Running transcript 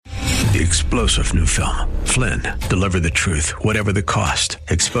the explosive new film, Flynn, Deliver the Truth, Whatever the Cost,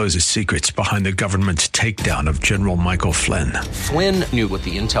 exposes secrets behind the government's takedown of General Michael Flynn. Flynn knew what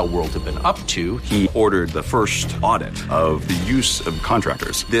the intel world had been up to. He ordered the first audit of the use of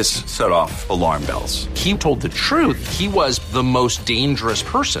contractors. This set off alarm bells. He told the truth. He was the most dangerous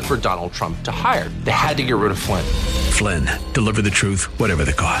person for Donald Trump to hire. They had to get rid of Flynn. Flynn, Deliver the Truth, Whatever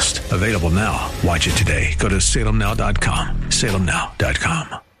the Cost. Available now. Watch it today. Go to salemnow.com.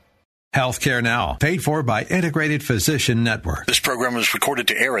 salemnow.com. Healthcare Now, paid for by Integrated Physician Network. This program was recorded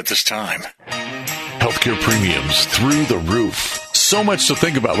to air at this time. Healthcare premiums through the roof. So much to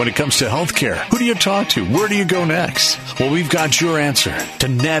think about when it comes to healthcare. Who do you talk to? Where do you go next? Well, we've got your answer to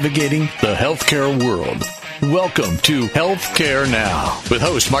navigating the healthcare world. Welcome to Healthcare Now with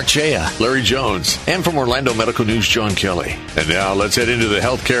host Mark Chea, Larry Jones, and from Orlando Medical News, John Kelly. And now let's head into the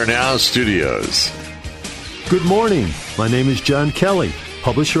Healthcare Now studios. Good morning. My name is John Kelly,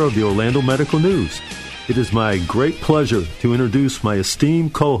 publisher of the Orlando Medical News. It is my great pleasure to introduce my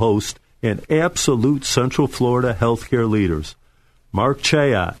esteemed co-host and absolute Central Florida healthcare leaders, Mark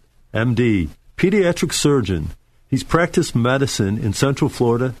Chea, MD, pediatric surgeon. He's practiced medicine in Central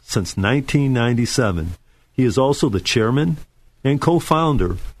Florida since 1997. He is also the chairman and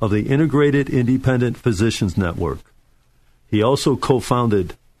co-founder of the Integrated Independent Physicians Network. He also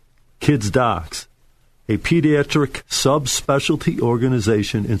co-founded Kids Docs, a pediatric subspecialty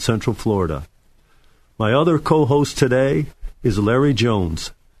organization in Central Florida. My other co-host today is Larry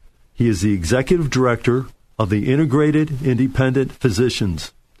Jones. He is the executive director of the Integrated Independent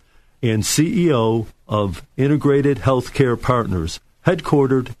Physicians and CEO of Integrated Healthcare Partners,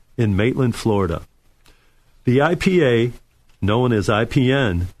 headquartered in Maitland, Florida. The IPA, known as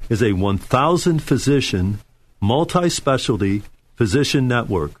IPN, is a 1,000-physician, multi-specialty physician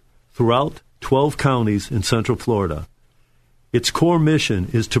network throughout 12 counties in Central Florida. Its core mission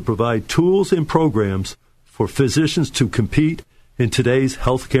is to provide tools and programs for physicians to compete in today's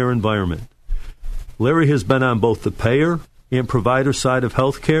healthcare environment. Larry has been on both the payer and provider side of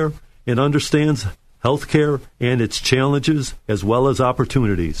healthcare and understands healthcare and its challenges as well as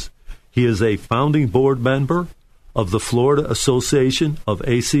opportunities. He is a founding board member of the Florida Association of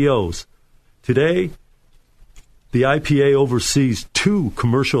ACOs. Today, the IPA oversees 2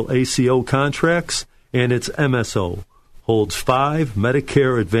 commercial ACO contracts, and its MSO holds 5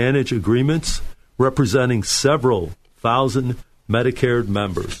 Medicare Advantage agreements representing several thousand Medicare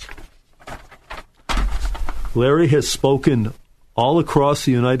members. Larry has spoken all across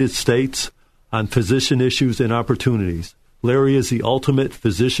the United States on physician issues and opportunities. Larry is the ultimate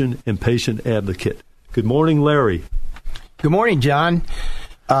physician and patient advocate. Good morning, Larry. Good morning, John.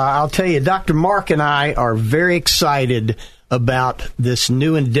 I'll tell you, Dr. Mark and I are very excited about this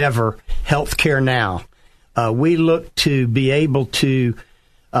new endeavor, Healthcare Now. We look to be able to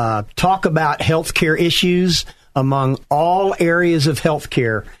talk about healthcare issues among all areas of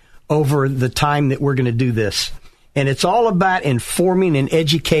healthcare over the time that we're going to do this. And it's all about informing and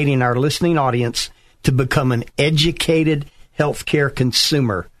educating our listening audience to become an educated healthcare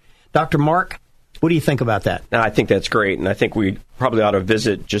consumer. Dr. Mark, what do you think about that? No, I think that's great, and I think we probably ought to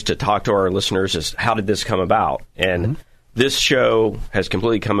visit just to talk to our listeners is how did this come about? And this show has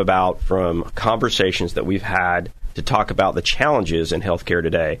completely come about from conversations that we've had to talk about the challenges in healthcare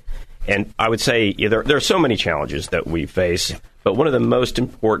today. And I would say there are so many challenges that we face, but one of the most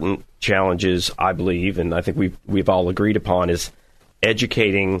important challenges, I believe, and I think we've all agreed upon, is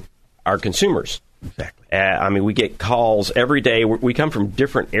educating our consumers. Exactly. I mean, we get calls every day. We come from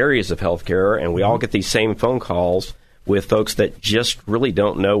different areas of healthcare, and we all get these same phone calls with folks that just really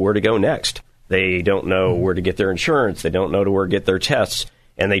don't know where to go next. They don't know where to get their insurance. They don't know where to get their tests.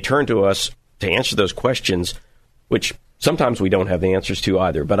 And they turn to us to answer those questions, which sometimes we don't have the answers to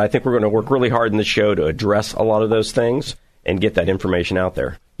either. But I think we're going to work really hard in the show to address a lot of those things and get that information out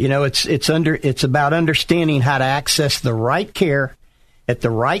there. You know, it's about understanding how to access the right care at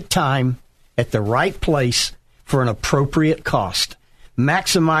the right time, at the right place for an appropriate cost,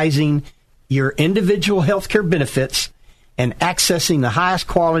 maximizing your individual healthcare benefits and accessing the highest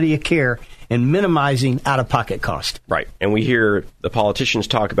quality of care and minimizing out-of-pocket cost. Right. And we hear the politicians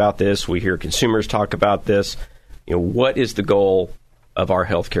talk about this. We hear consumers talk about this. You know, what is the goal of our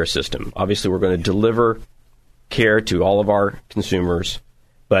healthcare system? Obviously, we're going to deliver care to all of our consumers.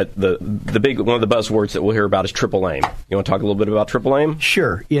 But the big one of the buzzwords that we'll hear about is triple aim. You want to talk a little bit about triple aim?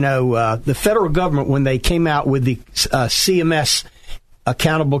 Sure. You know, the federal government, when they came out with the CMS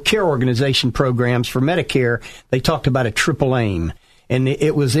Accountable Care Organization programs for Medicare, they talked about a triple aim. And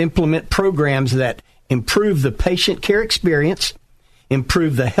it was implement programs that improve the patient care experience,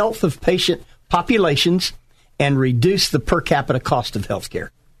 improve the health of patient populations, and reduce the per capita cost of health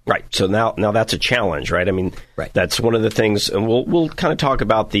care. Right. So now that's a challenge, right? I mean, That's one of the things, and we'll kind of talk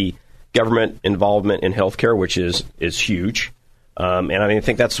about the government involvement in healthcare, which is huge. And I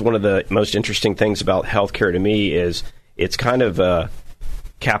think that's one of the most interesting things about healthcare to me is it's kind of a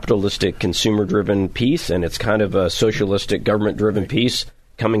capitalistic, consumer-driven piece, and it's kind of a socialistic, government-driven piece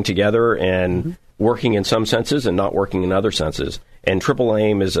coming together and working in some senses and not working in other senses. And Triple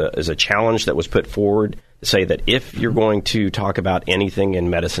Aim is a challenge that was put forward to say that if you're going to talk about anything in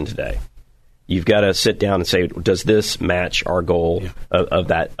medicine today, you've got to sit down and say, does this match our goal of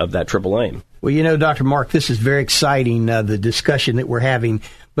that Triple Aim? Well, Dr. Mark, this is very exciting, the discussion that we're having.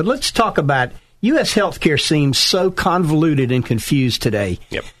 But let's talk about U.S. healthcare seems so convoluted and confused today.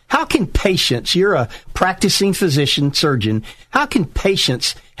 Yep. How can patients, you're a practicing physician, surgeon, how can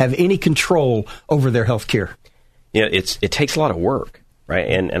patients have any control over their healthcare? It takes a lot of work, right?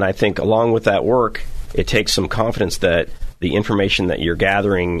 And I think along with that work, it takes some confidence that the information that you're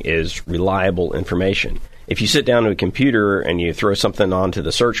gathering is reliable information. If you sit down to a computer and you throw something onto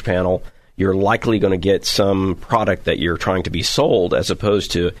the search panel, you're likely going to get some product that you're trying to be sold as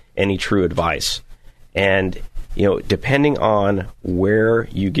opposed to any true advice. And, depending on where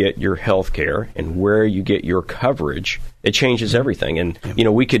you get your health care and where you get your coverage, it changes everything. And,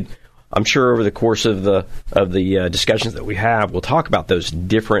 we could, I'm sure over the course of the discussions that we have, we'll talk about those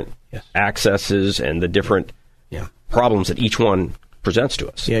different accesses and the different problems that each one presents to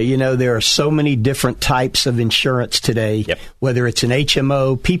us. Yeah, there are so many different types of insurance today, whether it's an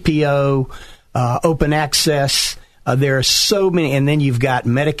HMO, PPO, open access. There are so many. And then you've got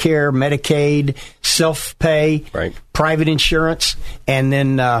Medicare, Medicaid, self-pay, private insurance, and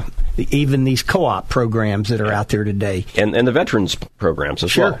then even these co-op programs that are out there today. And the veterans programs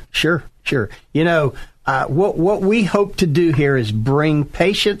as well. Sure. What we hope to do here is bring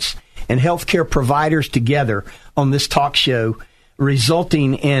patients and healthcare providers together on this talk show,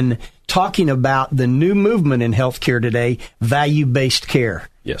 resulting in talking about the new movement in healthcare today, value-based care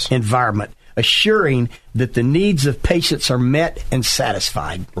environment, assuring that the needs of patients are met and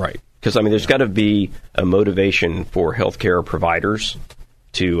satisfied. Right. Because, there's got to be a motivation for healthcare providers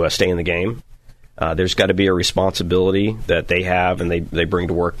to stay in the game. There's got to be a responsibility that they have and they bring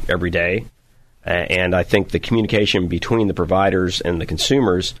to work every day. And I think the communication between the providers and the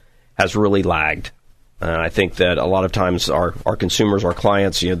consumers has really lagged. I think that a lot of times our consumers, our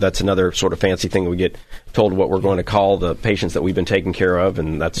clients, that's another sort of fancy thing. We get told what we're going to call the patients that we've been taking care of,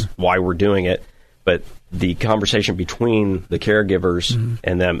 and that's why we're doing it. But the conversation between the caregivers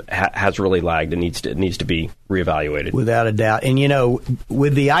and them has really lagged. It needs to be reevaluated. Without a doubt. And,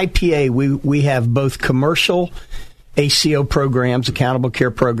 with the IPA, we have both commercial ACO programs, accountable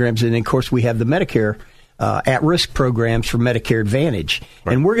care programs, and, of course, we have the Medicare at-risk programs for Medicare Advantage.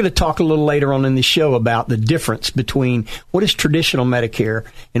 Right. And we're going to talk a little later on in the show about the difference between what is traditional Medicare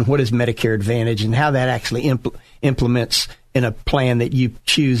and what is Medicare Advantage and how that actually implements in a plan that you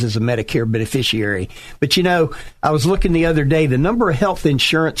choose as a Medicare beneficiary. But, I was looking the other day, the number of health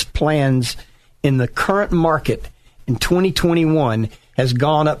insurance plans in the current market in 2021 has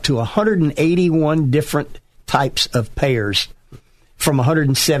gone up to 181 different types of payers from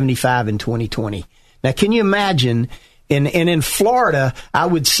 175 in 2020. Now, can you imagine, in Florida, I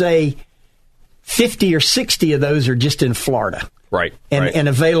would say 50 or 60 of those are just in Florida. Right. And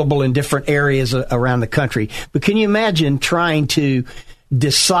available in different areas around the country. But can you imagine trying to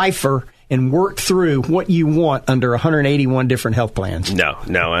decipher and work through what you want under 181 different health plans? No.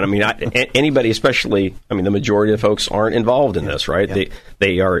 And anybody, especially, the majority of folks aren't involved in this, right? Yeah.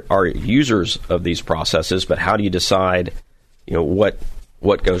 They are users of these processes, but how do you decide,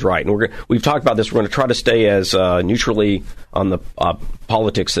 what goes right? And we've talked about this. We're going to try to stay as neutrally on the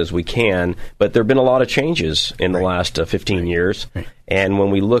politics as we can, but there have been a lot of changes in the last 15 years. Right. And when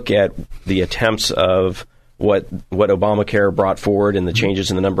we look at the attempts of what Obamacare brought forward and the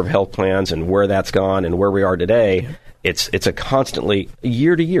changes in the number of health plans and where that's gone and where we are today, it's a constantly,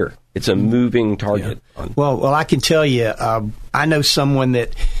 year to year, it's a moving target. Yeah. Well, I can tell you, I know someone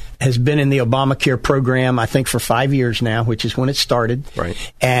that has been in the Obamacare program, I think, for 5 years now, which is when it started. Right.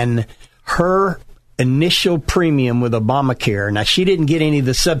 And her initial premium with Obamacare, now she didn't get any of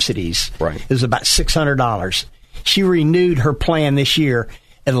the subsidies. Right. It was about $600. She renewed her plan this year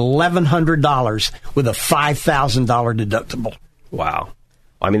at $1,100 with a $5,000 deductible. Wow.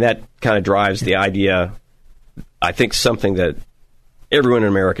 That kind of drives the idea, I think something that everyone in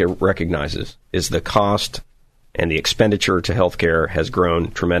America recognizes is the cost and the expenditure to healthcare has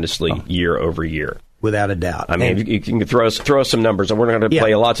grown tremendously year over year. Without a doubt. You can throw us some numbers, and we're not going to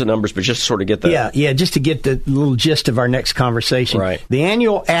play lots of numbers, but just sort of get the... Yeah, just to get the little gist of our next conversation. Right. The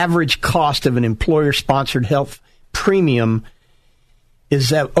annual average cost of an employer-sponsored health premium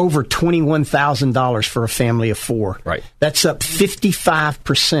is over $21,000 for a family of four. Right. That's up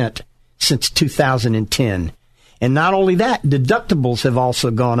 55% since 2010. And not only that, deductibles have also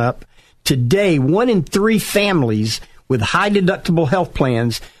gone up. Today, 1 in 3 families with high deductible health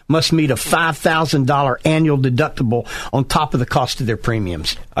plans must meet a $5,000 annual deductible on top of the cost of their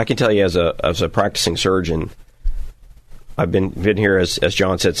premiums. I can tell you as a practicing surgeon, I've been here, as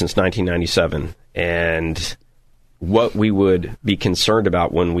John said, since 1997. And what we would be concerned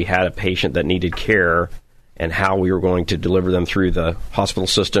about when we had a patient that needed care and how we were going to deliver them through the hospital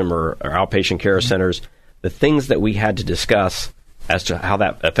system or outpatient care centers, the things that we had to discuss as to how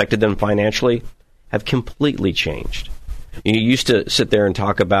that affected them financially have completely changed. You used to sit there and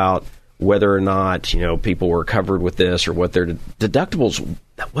talk about whether or not, people were covered with this or what their deductibles.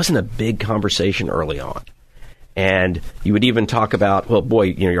 That wasn't a big conversation early on. And you would even talk about, well, boy,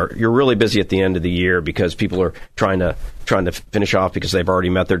 you're really busy at the end of the year because people are trying to finish off because they've already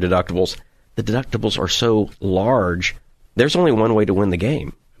met their deductibles. The deductibles are so large. There's only one way to win the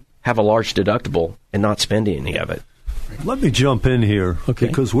game: have a large deductible and not spend any of it. Let me jump in here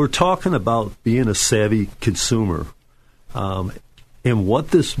because we're talking about being a savvy consumer. And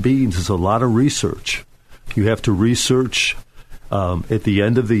what this means is a lot of research. You have to research at the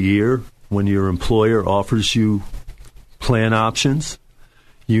end of the year when your employer offers you plan options.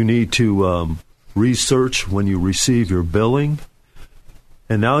 You need to research when you receive your billing.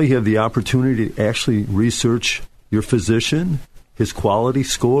 And now you have the opportunity to actually research your physician, his quality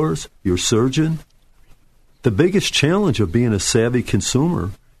scores, your surgeon. The biggest challenge of being a savvy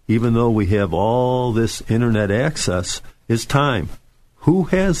consumer, even though we have all this internet access, is time. Who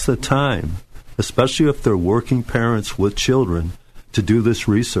has the time, especially if they're working parents with children, to do this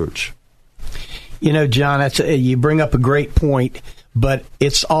research? John, you bring up a great point, but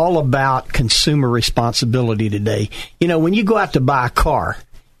it's all about consumer responsibility today. When you go out to buy a car,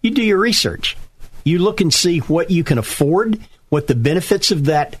 you do your research. You look and see what you can afford, what the benefits of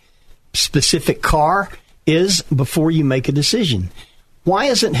that specific car is before you make a decision. Why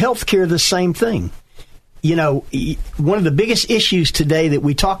isn't healthcare the same thing? One of the biggest issues today that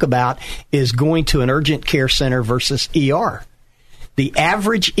we talk about is going to an urgent care center versus ER. The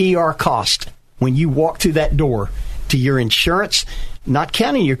average ER cost when you walk through that door to your insurance, not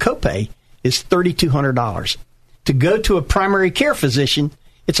counting your copay, is $3,200. To go to a primary care physician,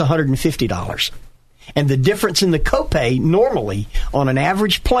 it's $150. And the difference in the copay normally on an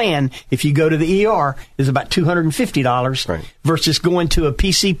average plan, if you go to the ER, is about $250 right. Versus going to a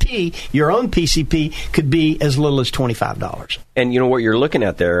PCP. Your own PCP could be as little as $25. And what you're looking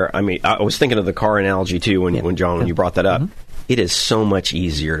at there, I was thinking of the car analogy too when John, when you brought that up. Mm-hmm. It is so much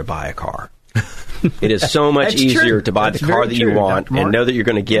easier to buy a car. It is so much easier to buy the car that you want and know that you're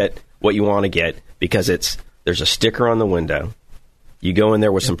going to get what you want to get because there's a sticker on the window. You go in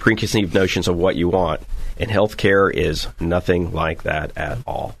there with some preconceived notions of what you want, and healthcare is nothing like that at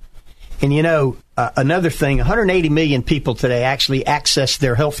all. And another thing, 180 million people today actually access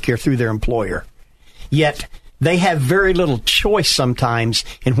their healthcare through their employer. Yet they have very little choice sometimes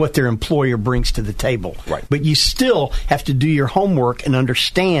in what their employer brings to the table. Right. But you still have to do your homework and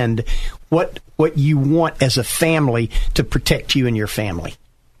understand what you want as a family to protect you and your family.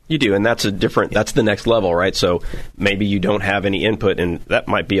 You do, and that's that's the next level, right? So maybe you don't have any input, and that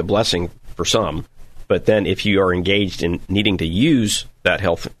might be a blessing for some. But then if you are engaged in needing to use that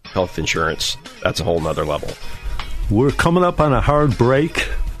health insurance, that's a whole nother level. We're coming up on a hard break,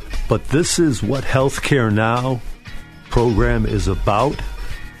 but this is what Healthcare Now program is about.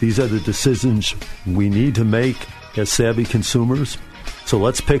 These are the decisions we need to make as savvy consumers. So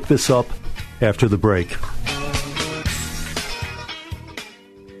let's pick this up after the break.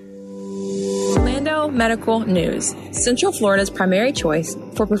 Orlando Medical News, Central Florida's primary choice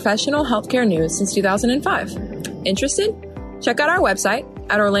for professional healthcare news since 2005. Interested? Check out our website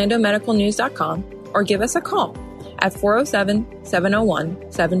at orlandomedicalnews.com or give us a call at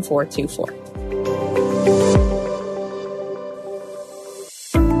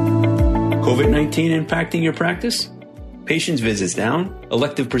 407-701-7424. COVID-19 impacting your practice? Patients' visits down?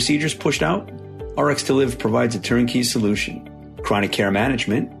 Elective procedures pushed out? RX to Live provides a turnkey solution. Chronic care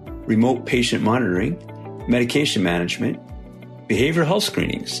management, remote patient monitoring, medication management, behavioral health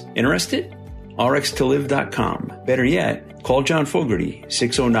screenings. Interested? rxtolive.com. Better yet, call John Fogarty,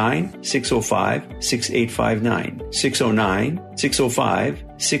 609-605-6859.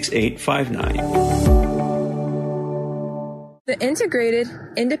 609-605-6859. The Integrated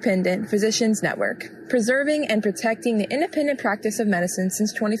Independent Physicians Network, preserving and protecting the independent practice of medicine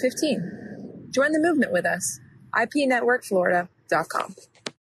since 2015. Join the movement with us. IPNetworkFlorida.com.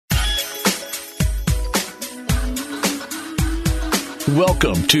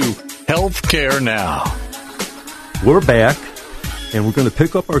 Welcome to Healthcare Now. We're back, and we're going to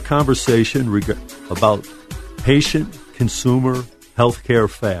pick up our conversation about patient-consumer healthcare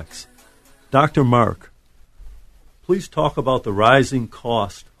facts. Dr. Mark, please talk about the rising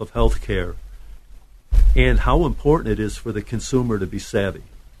cost of healthcare and how important it is for the consumer to be savvy.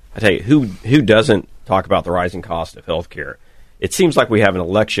 I tell you, who doesn't talk about the rising cost of healthcare? It seems like we have an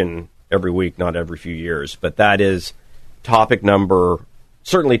election every week, not every few years, but that is topic number,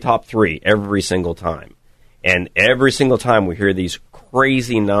 certainly top 3 every single time. And every single time we hear these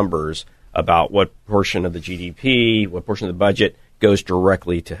crazy numbers about what portion of the GDP, what portion of the budget goes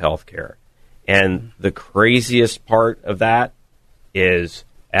directly to healthcare. And the craziest part of that is,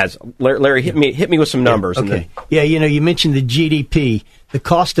 as Larry, hit me with some numbers. Okay. And then, you mentioned the GDP. The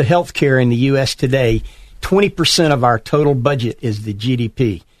cost of healthcare in the U.S. today, 20% of our total budget is the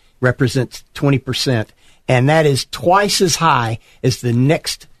GDP, represents 20%. And that is twice as high as the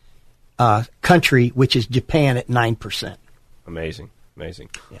next country, which is Japan, at 9%. Amazing.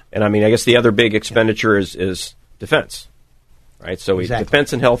 Yeah. And I guess the other big expenditure is defense, right? So Exactly.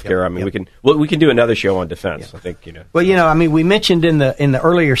 defense and healthcare. We can do another show on defense. I think Well, we mentioned in the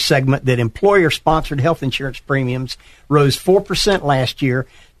earlier segment that employer-sponsored health insurance premiums rose 4% last year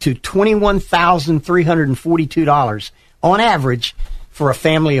to $21,342 on average for a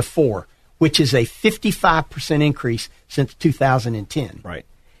family of 4, which is a 55% increase since 2010. Right.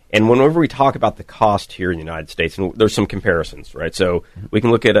 And whenever we talk about the cost here in the United States, and there's some comparisons, right? So we can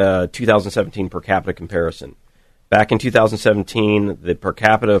look at a 2017 per capita comparison. Back in 2017, the per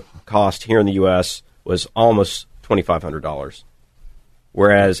capita cost here in the U.S. was almost $2,500.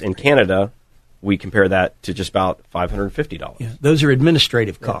 Whereas in Canada, we compare that to just about $550. Yeah, those are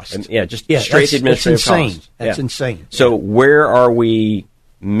administrative costs. Straight administrative costs. That's insane. So where are we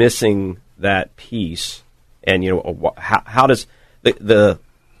missing that piece? And how does the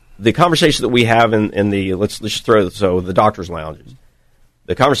conversation that we have in the let's just throw the doctors' lounges,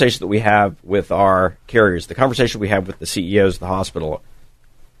 the conversation that we have with our carriers, the conversation we have with the CEOs of the hospital,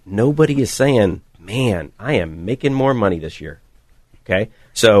 nobody is saying, "Man, I am making more money this year." Okay,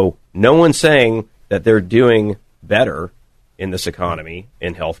 so no one's saying that they're doing better in this economy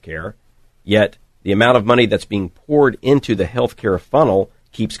in healthcare, yet the amount of money that's being poured into the healthcare funnel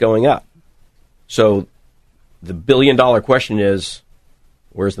keeps going up. So the billion-dollar question is,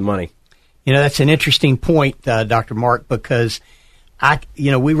 where's the money? That's an interesting point, Dr. Mark, because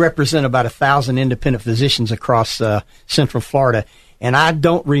we represent about 1,000 independent physicians across Central Florida, and I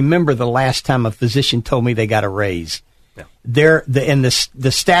don't remember the last time a physician told me they got a raise. No.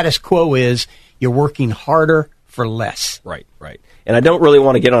 The status quo is you're working harder for less. Right. And I don't really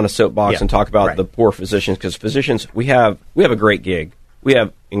want to get on a soapbox and talk about the poor physicians, because physicians, we have a great gig. We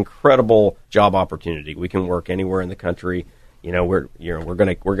have incredible job opportunity. We can work anywhere in the country. We're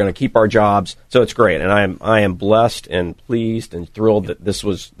gonna keep our jobs, so it's great. And I am blessed and pleased and thrilled that this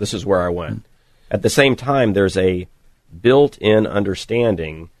is where I went. At the same time, there's a built-in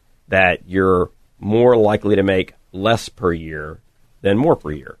understanding that you're more likely to make less per year than more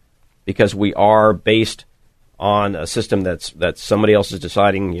per year, because we are based on a system that somebody else is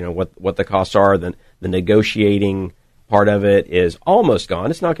deciding. What the costs are. Then the negotiating part of it is almost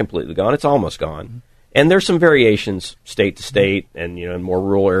gone. It's not completely gone. It's almost gone. Mm-hmm. And there's some variations state to state and, in more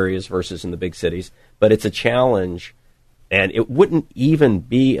rural areas versus in the big cities. But it's a challenge, and it wouldn't even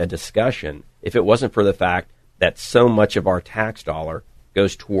be a discussion if it wasn't for the fact that so much of our tax dollar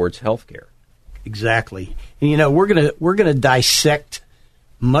goes towards health care. Exactly. And, we're gonna dissect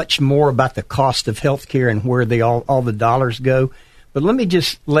much more about the cost of health care and where all the dollars go. But let me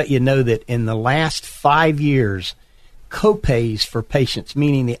just let you know that in the last 5 years, copays for patients,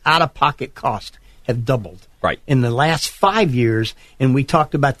 meaning the out-of-pocket cost, have doubled. Right. In the last 5 years, and we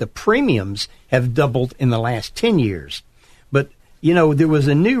talked about the premiums have doubled in the last 10 years. But, there was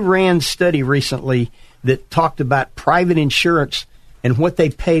a new RAND study recently that talked about private insurance and what they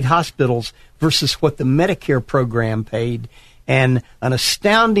paid hospitals versus what the Medicare program paid. And an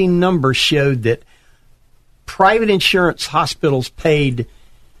astounding number showed that private insurance hospitals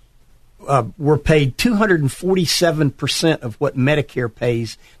were paid 247% of what Medicare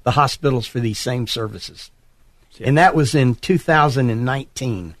pays the hospitals for these same services. Yeah. And that was in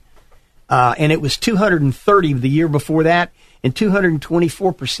 2019. And it was 230 the year before that and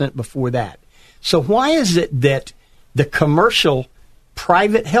 224% before that. So why is it that the commercial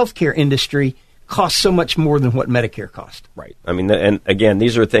private healthcare industry costs so much more than what Medicare costs? Right. And again,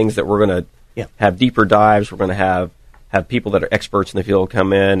 these are things that we're going to have deeper dives. We're going to have people that are experts in the field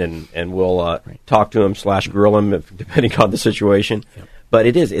come in and we'll talk to them / grill them depending on the situation. Yep. But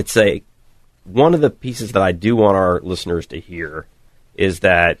it's one of the pieces that I do want our listeners to hear is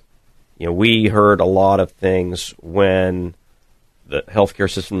that we heard a lot of things when the healthcare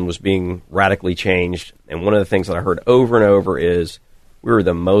system was being radically changed, and one of the things that I heard over and over is we were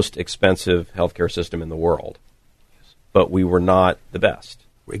the most expensive healthcare system in the world, but we were not the best.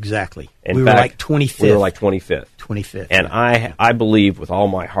 Exactly. In we fact, were like 25th. We were like 25th. 25th. And I believe with all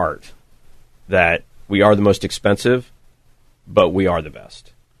my heart that we are the most expensive, but we are the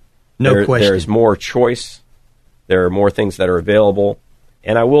best. No question. There's more choice. There are more things that are available.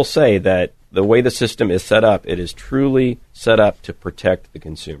 And I will say that the way the system is set up, it is truly set up to protect the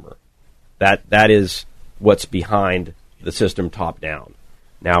consumer. That is what's behind the system top down.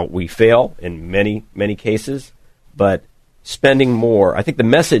 Now, we fail in many, many cases, but spending more, I think the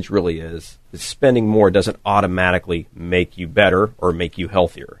message really is spending more doesn't automatically make you better or make you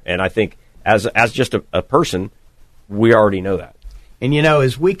healthier. And I think as just a person, we already know that. And,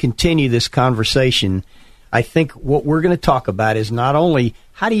 as we continue this conversation, I think what we're going to talk about is not only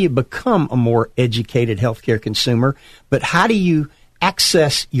how do you become a more educated healthcare consumer, but how do you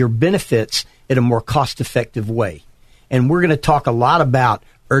access your benefits in a more cost-effective way. And we're going to talk a lot about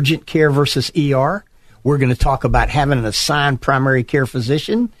urgent care versus ER. We're going to talk about having an assigned primary care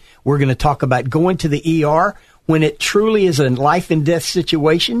physician. We're going to talk about going to the ER when it truly is a life and death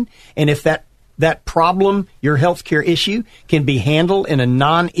situation. And if that problem, your healthcare issue, can be handled in a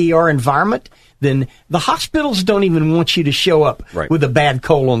non-ER environment, then the hospitals don't even want you to show up with a bad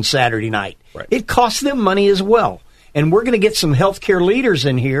cold on Saturday night. Right. It costs them money as well. And we're going to get some healthcare leaders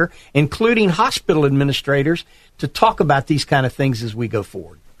in here, including hospital administrators, to talk about these kind of things as we go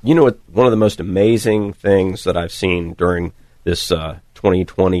forward. You know what? One of the most amazing things that I've seen during this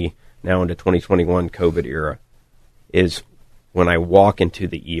 2020, now into 2021 COVID era is when I walk into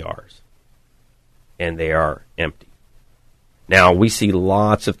the ERs and they are empty. Now, we see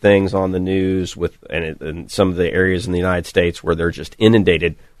lots of things on the news in some of the areas in the United States where they're just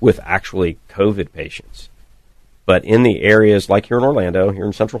inundated with actually COVID patients. But in the areas like here in Orlando, here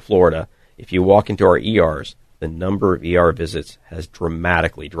in Central Florida, if you walk into our ERs, the number of ER visits has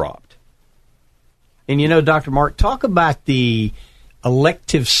dramatically dropped. And Dr. Mark, talk about the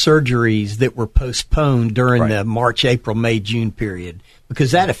elective surgeries that were postponed during the March, April, May, June period,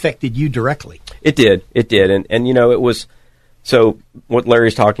 because that affected you directly. It did. And it was... So what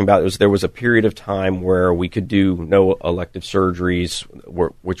Larry's talking about is there was a period of time where we could do no elective surgeries,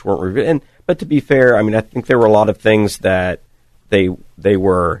 which weren't reviewed. But to be fair, I think there were a lot of things that they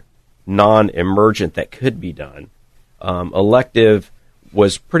were non-emergent that could be done. Elective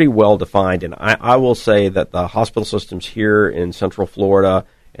was pretty well defined, and I will say that the hospital systems here in Central Florida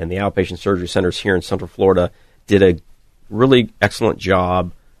and the outpatient surgery centers here in Central Florida did a really excellent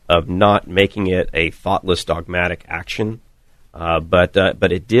job of not making it a thoughtless, dogmatic action. But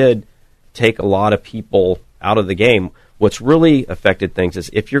it did take a lot of people out of the game. What's really affected things is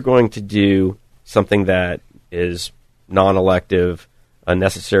if you're going to do something that is non-elective, a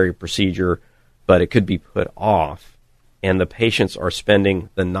necessary procedure, but it could be put off, and the patients are spending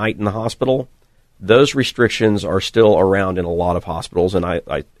the night in the hospital, those restrictions are still around in a lot of hospitals, and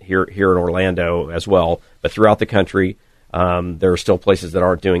I here in Orlando as well, but throughout the country, there are still places that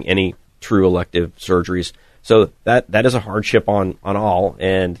aren't doing any true elective surgeries. So that is a hardship on all,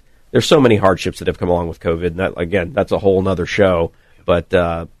 and there's so many hardships that have come along with COVID. And that, again, that's a whole other show. But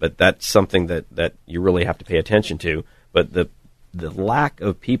that's something that you really have to pay attention to. But the lack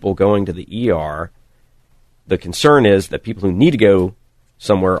of people going to the ER, the concern is that people who need to go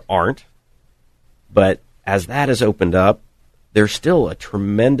somewhere aren't. But as that has opened up, there's still a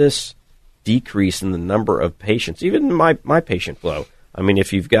tremendous decrease in the number of patients, even my patient flow.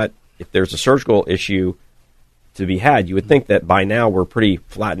 If there's a surgical issue to be had, you would think that by now we're pretty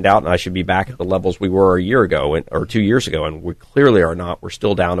flattened out and I should be back at the levels we were a year ago or 2 years ago, and we clearly are not. We're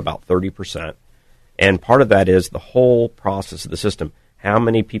still down about 30%. And part of that is the whole process of the system. How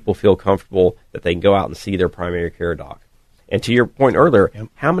many people feel comfortable that they can go out and see their primary care doc? And to your point earlier,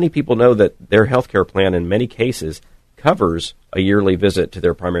 how many people know that their health care plan in many cases covers a yearly visit to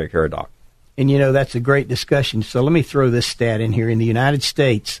their primary care doc? And, that's a great discussion. So let me throw this stat in here. In the United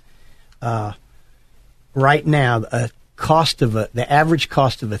States, right now, the average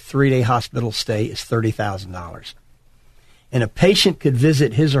cost of a 3-day hospital stay is $30,000. And a patient could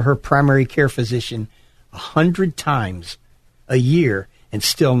visit his or her primary care physician 100 times a year and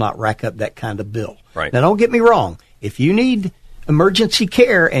still not rack up that kind of bill. Right. Now, don't get me wrong. If you need emergency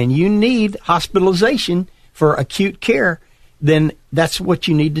care and you need hospitalization for acute care, then that's what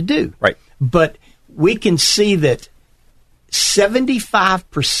you need to do. Right. But we can see that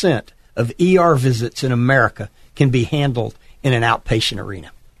 75% of ER visits in America can be handled in an outpatient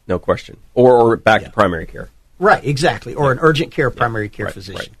arena. No question. Or back to primary care. Right, exactly, or an urgent care primary care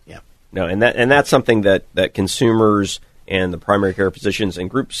physician. Right. Yeah. No, and that's something that consumers and the primary care physicians and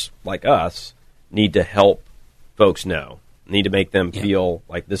groups like us need to help folks know. Need to make them feel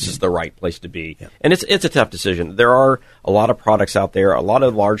like this is the right place to be. Yeah. And it's a tough decision. There are a lot of products out there. A lot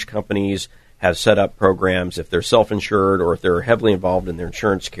of large companies have set up programs if they're self-insured or if they're heavily involved in their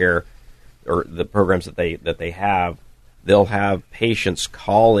insurance care or the programs that they have, they'll have patients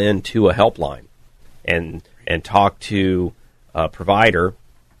call in to a helpline and talk to a provider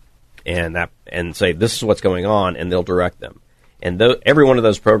and say this is what's going on, and they'll direct them. And every one of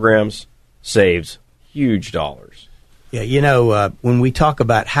those programs saves huge dollars. Yeah, when we talk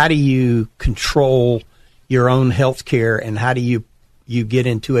about how do you control your own health care and how do you get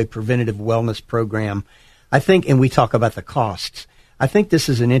into a preventative wellness program, I think, and we talk about the costs, I think this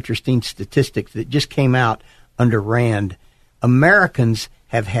is an interesting statistic that just came out under RAND. Americans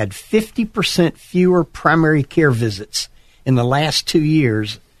have had 50% fewer primary care visits in the last 2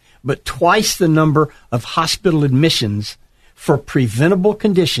 years, but twice the number of hospital admissions for preventable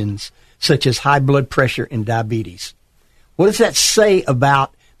conditions such as high blood pressure and diabetes. What does that say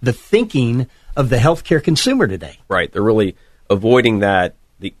about the thinking of the healthcare consumer today? Right. They're really avoiding that.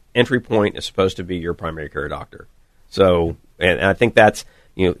 The entry point is supposed to be your primary care doctor. So, and I think that's,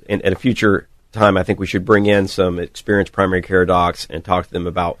 at a future time, I think we should bring in some experienced primary care docs and talk to them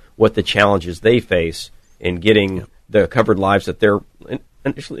about what the challenges they face in getting the covered lives that they're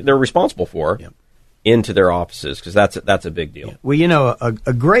responsible for into their offices, because that's a big deal. Yeah. Well,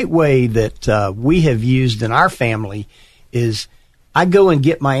 a great way that we have used in our family is I go and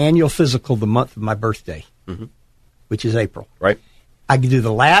get my annual physical the month of my birthday, which is April. Right. I can do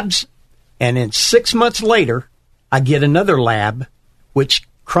the labs, and then 6 months later, I get another lab, which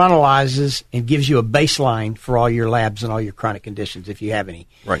chronologizes and gives you a baseline for all your labs and all your chronic conditions, if you have any.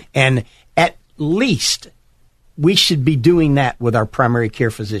 Right. And at least we should be doing that with our primary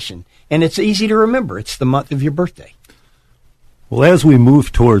care physician. And it's easy to remember. It's the month of your birthday. Well, as we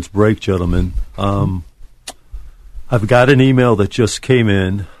move towards break, gentlemen, I've got an email that just came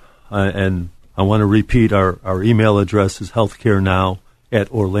in, and I want to repeat our email address is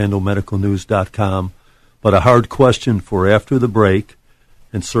healthcarenow@orlandomedicalnews.com. But a hard question for after the break,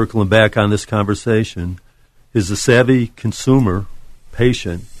 and circling back on this conversation, is the savvy consumer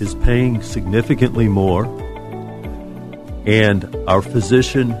patient is paying significantly more, and our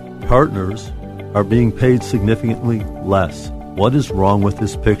physician partners are being paid significantly less. What is wrong with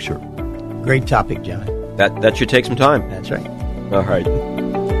this picture? Great topic, John. That should take some time. That's right. All right.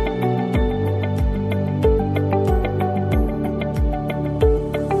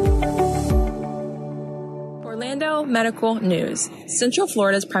 Orlando Medical News, Central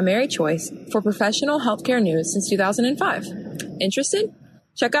Florida's primary choice for professional healthcare news since 2005. Interested?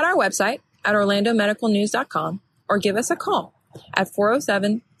 Check out our website at orlandomedicalnews.com or give us a call at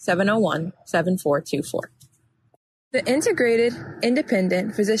 407-701-7424. The Integrated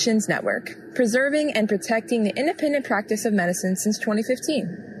Independent Physicians Network, preserving and protecting the independent practice of medicine since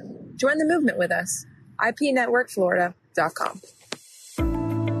 2015. Join the movement with us. IPNetworkFlorida.com.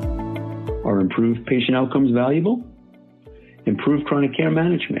 Are improved patient outcomes valuable? Improved chronic care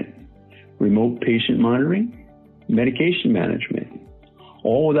management, remote patient monitoring, medication management,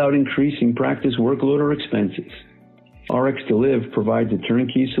 all without increasing practice workload or expenses. RxToLive provides a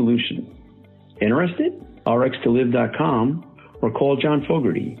turnkey solution. Interested? RxToLive.com or call John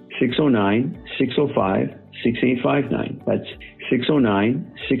Fogarty, 609-605-6859. That's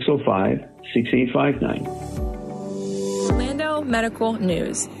 609-605-6859. Orlando Medical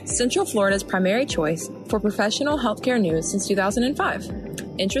News, Central Florida's primary choice for professional healthcare news since 2005.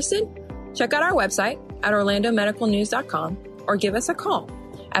 Interested? Check out our website at orlandomedicalnews.com or give us a call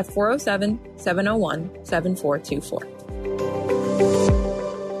at 407-701-7424.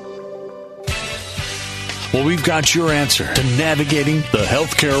 Well, we've got your answer to navigating the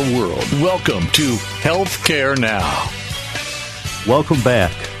healthcare world. Welcome to Healthcare Now. Welcome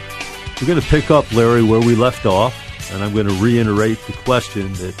back. We're going to pick up, Larry, where we left off, and I'm going to reiterate the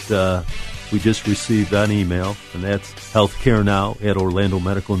question that we just received on email, and that's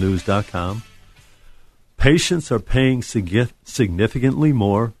healthcarenow@orlandomedicalnews.com. Patients are paying significantly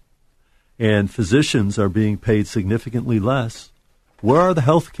more, and physicians are being paid significantly less. Where are the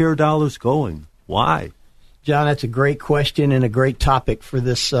healthcare dollars going? Why? John, that's a great question and a great topic for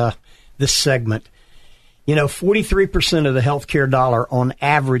this this segment. 43% of the healthcare dollar on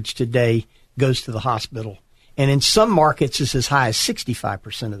average today goes to the hospital. And in some markets, it's as high as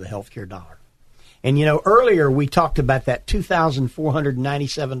 65% of the healthcare dollar. And, earlier we talked about that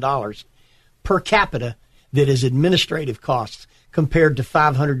 $2,497 per capita that is administrative costs compared to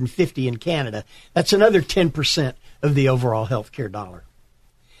 $550 in Canada. That's another 10% of the overall healthcare dollar.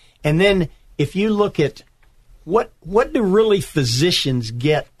 And then if you look at what do really physicians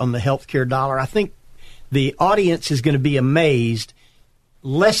get on the healthcare dollar, I think the audience is going to be amazed.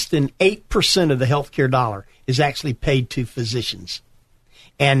 Less than 8% of the healthcare dollar is actually paid to physicians.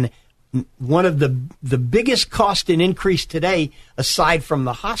 And one of the biggest cost and increase today, aside from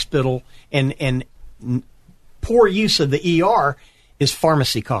the hospital and poor use of the ER, is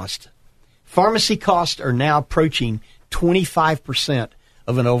pharmacy cost. Pharmacy costs are now approaching 25%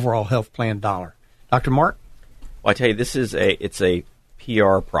 of an overall health plan dollar. Dr. Mark? Well, I tell you, it's a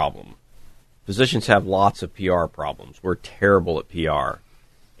PR problem. Physicians have lots of PR problems. We're terrible at PR.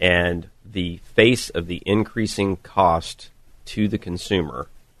 And the face of the increasing cost to the consumer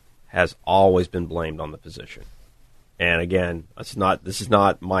has always been blamed on the physician. And again, this is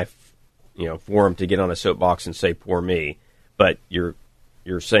not my forum to get on a soapbox and say poor me, but you're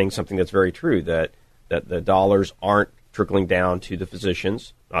saying something that's very true, that the dollars aren't trickling down to the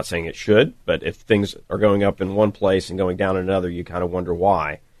physicians. Not saying it should, but if things are going up in one place and going down in another, you kind of wonder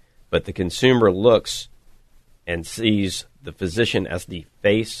why. But the consumer looks and sees the physician as the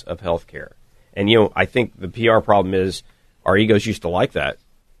face of healthcare. And, I think the PR problem is our egos used to like that.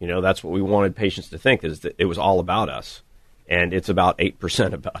 That's what we wanted patients to think, is that it was all about us. And it's about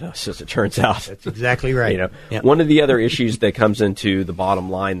 8% about us, as it turns out. That's exactly right. Yep. One of the other issues that comes into the bottom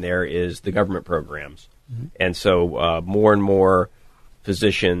line there is the government programs. Mm-hmm. And so more and more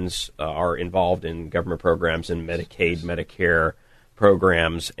physicians are involved in government programs and Medicaid, Medicare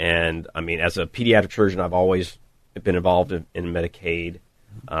programs. And, as a pediatric surgeon, I've always been involved in Medicaid.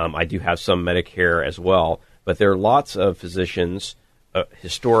 I do have some Medicare as well. But there are lots of physicians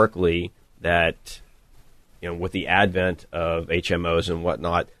historically that, with the advent of HMOs and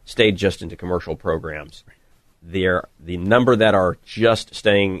whatnot, stayed just into commercial programs. The number that are just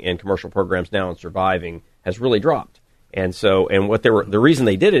staying in commercial programs now and surviving has really dropped. And so, the reason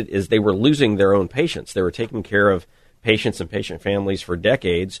they did it is they were losing their own patients. They were taking care of patients and patient families for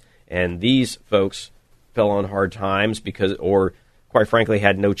decades, and these folks fell on hard times or quite frankly,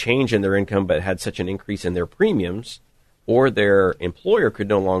 had no change in their income but had such an increase in their premiums, or their employer could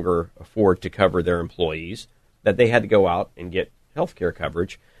no longer afford to cover their employees, that they had to go out and get health care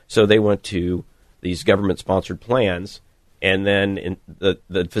coverage. So they went to these government-sponsored plans, and then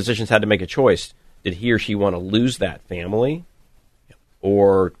the physicians had to make a choice. Did he or she want to lose that family,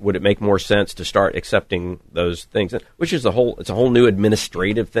 or would it make more sense to start accepting those things? Which is it's a whole new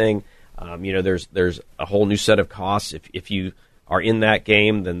administrative thing. There's a whole new set of costs. If you are in that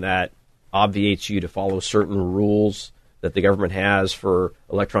game, then that obviates you to follow certain rules that the government has for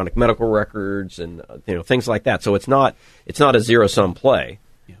electronic medical records and things like that. So it's not a zero-sum play,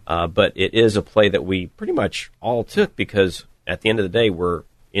 but it is a play that we pretty much all took, because at the end of the day, we're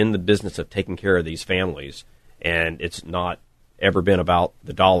in the business of taking care of these families, and it's not ever been about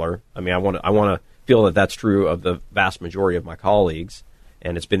the dollar. I want to feel that that's true of the vast majority of my colleagues,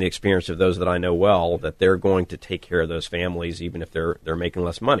 and it's been the experience of those that I know well, that they're going to take care of those families even if they're making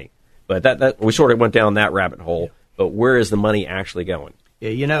less money. But that we sort of went down that rabbit hole. But where is the money actually going? Yeah,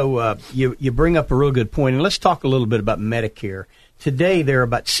 you bring up a real good point, and let's talk a little bit about Medicare. Today, there are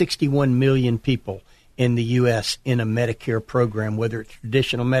about 61 million people in the U.S. in a Medicare program, whether it's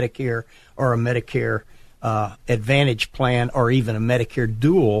traditional Medicare or a Medicare Advantage plan, or even a Medicare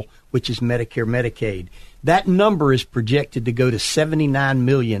Dual, which is Medicare Medicaid. That number is projected to go to 79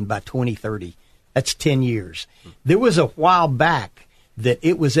 million by 2030. That's 10 years. There was a while back that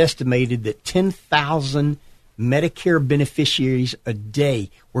it was estimated that 10,000 Medicare beneficiaries a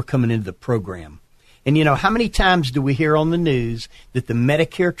day were coming into the program. And, how many times do we hear on the news that the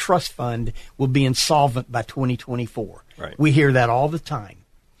Medicare Trust Fund will be insolvent by 2024? Right. We hear that all the time.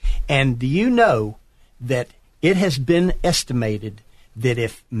 And do you know that it has been estimated that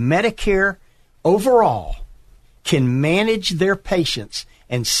if Medicare overall can manage their patients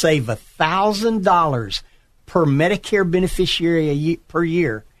and save $1,000 per Medicare beneficiary per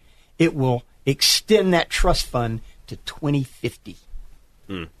year, it will extend that trust fund to 2050.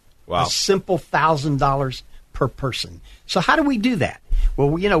 Wow. A simple $1,000 per person. So how do we do that? Well,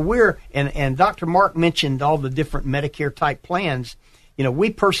 we're, and Dr. Mark mentioned all the different Medicare type plans.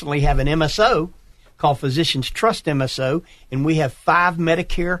 We personally have an MSO called Physicians Trust MSO, and we have 5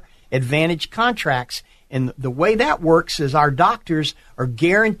 Medicare Advantage contracts. And the way that works is our doctors are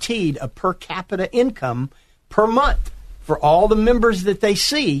guaranteed a per capita income per month for all the members that they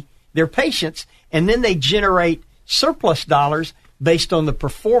see, their patients, and then they generate surplus dollars based on the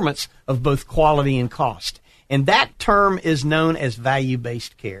performance of both quality and cost. And that term is known as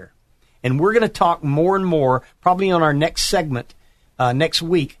value-based care. And we're going to talk more and more, probably on our next segment, next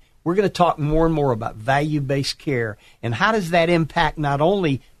week, we're going to talk more and more about value-based care and how does that impact not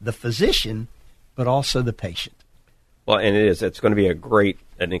only the physician, but also the patient. Well, and it's going to be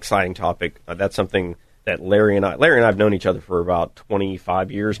an exciting topic. That's something that Larry and I have known each other for about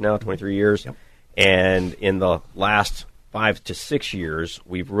 25 years now, 23 years. Yep. And in the last 5 to 6 years,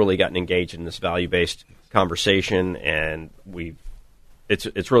 we've really gotten engaged in this value-based conversation, and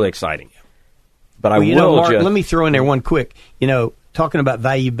it's really exciting. But Mark, let me throw in there one quick. Talking about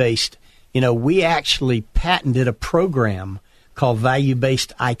value-based, we actually patented a program called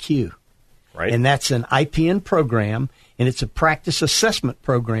Value-Based IQ. Right. And that's an IPN program, and it's a practice assessment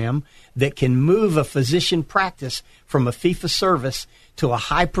program that can move a physician practice from a fee-for-service to a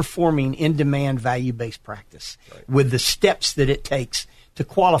high-performing, in-demand, value-based practice with the steps that it takes to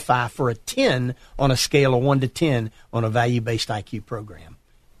qualify for a 10 on a scale of 1 to 10 on a value-based IQ program.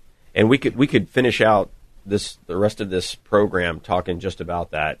 And we could finish out the rest of this program talking just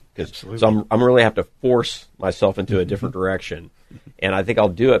about that, because I'm really have to force myself into a different direction, and I think I'll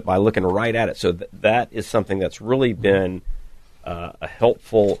do it by looking right at it. So that is something that's really been a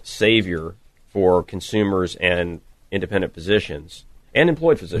helpful savior for consumers and independent physicians and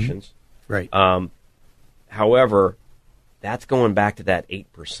employed physicians. Right. However, that's going back to that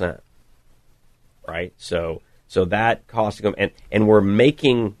 8%, right? So that cost of and we're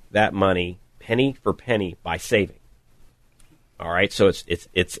making that money penny for penny by saving. All right, so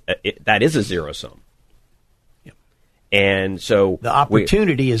that is a zero sum. Yep. And so the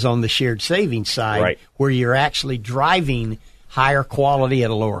opportunity is on the shared savings side, right, where you're actually driving higher quality at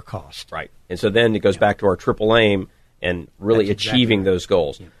a lower cost. Right. And so then it goes back to our triple aim and really achieving those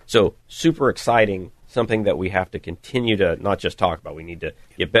goals. Yeah. So super exciting, something that we have to continue to not just talk about. We need to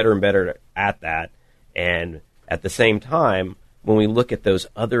get better and better at that. And at the same time, when we look at those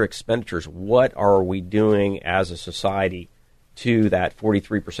other expenditures, what are we doing as a society to that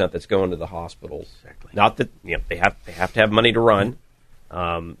 43% that's going to the hospitals? Exactly. Not that they have to have money to run.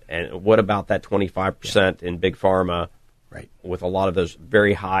 And what about that 25% in big pharma? Right. With a lot of those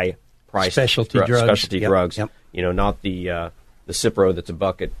very high priced specialty drugs. Yep. Not the Cipro that's a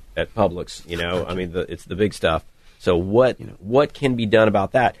buck at Publix. I mean, it's the big stuff. So what can be done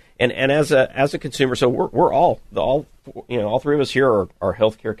about that? And as a consumer, so we're all three of us here are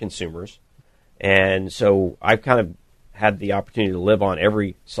healthcare consumers, and so I've kind of had the opportunity to live on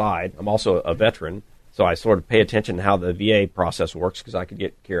every side. I'm also a veteran, so I sort of pay attention to how the VA process works because I could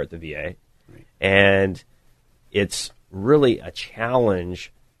get care at the VA, right, and it's really a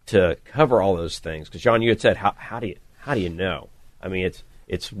challenge to cover all those things. Because John, you had said, how do you know? I mean,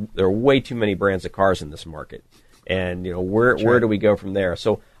 there are way too many brands of cars in this market. And where do we go from there?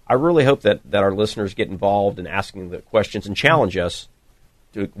 So I really hope that our listeners get involved in asking the questions and challenge us.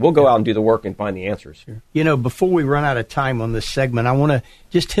 We'll go out and do the work and find the answers. Sure. Before we run out of time on this segment, I want to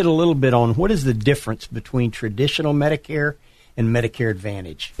just hit a little bit on what is the difference between traditional Medicare and Medicare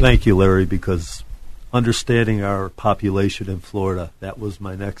Advantage. Thank you, Larry, because understanding our population in Florida, that was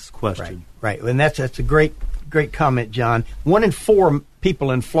my next question. Right. And that's a great comment, John. 1 in 4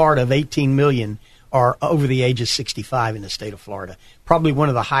 people in Florida of 18 million are over the age of 65 in the state of Florida. Probably one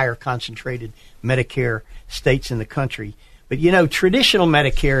of the higher concentrated Medicare states in the country. But, traditional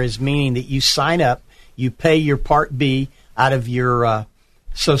Medicare is meaning that you sign up, you pay your Part B out of your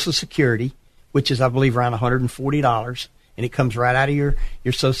Social Security, which is, I believe, around $140, and it comes right out of your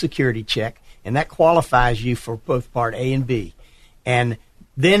Social Security check, and that qualifies you for both Part A and B. And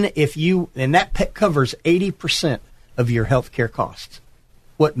then that covers 80% of your health care costs.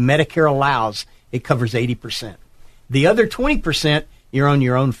 What Medicare allows, it covers 80%. The other 20%, you're on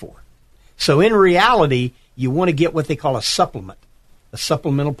your own for. So in reality, you want to get what they call a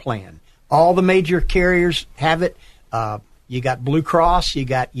supplemental plan. All the major carriers have it. You got Blue Cross, you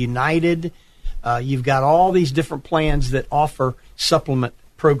got United, you've got all these different plans that offer supplement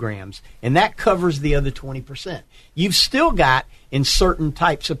programs, and that covers the other 20%. You've still got, in certain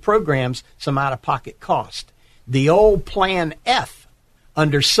types of programs, some out-of-pocket cost. The old Plan F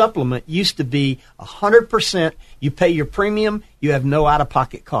under supplement used to be 100%. You pay your premium, you have no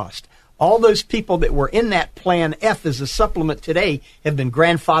out-of-pocket cost. All those people that were in that Plan F as a supplement today have been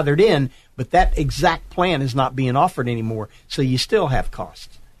grandfathered in, but that exact plan is not being offered anymore, so you still have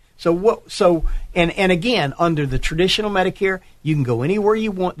costs. And again, under the traditional Medicare, you can go anywhere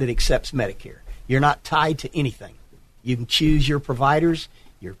you want that accepts Medicare. You're not tied to anything. You can choose your providers,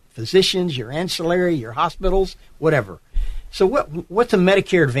 your physicians, your ancillary, your hospitals, whatever. So what's a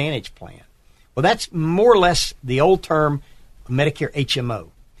Medicare Advantage plan? Well, that's more or less the old term Medicare HMO.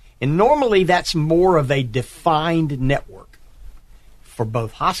 And normally that's more of a defined network for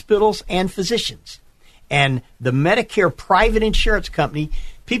both hospitals and physicians. And the Medicare private insurance company,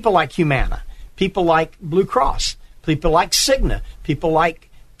 people like Humana, people like Blue Cross, people like Cigna, people like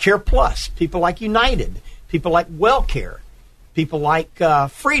Care Plus, people like United, people like WellCare, people like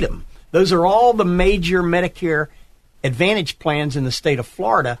Freedom. Those are all the major Medicare Advantage plans in the state of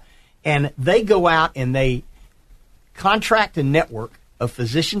Florida, and they go out and they contract a network of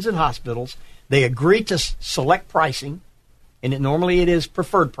physicians and hospitals. They agree to select pricing, and normally it is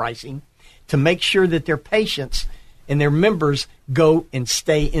preferred pricing, to make sure that their patients and their members go and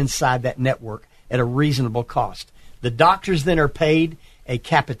stay inside that network at a reasonable cost. The doctors then are paid a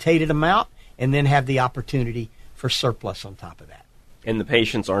capitated amount and then have the opportunity for surplus on top of that. And the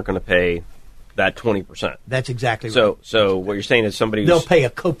patients aren't going to pay that 20%. That's exactly right. So what you're saying is somebody they'll pay a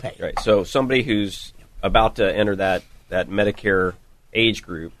copay. Right. So somebody who's about to enter that Medicare age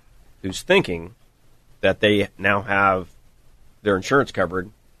group, who's thinking that they now have their insurance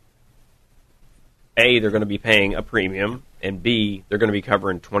covered, A, they're going to be paying a premium, and B, they're going to be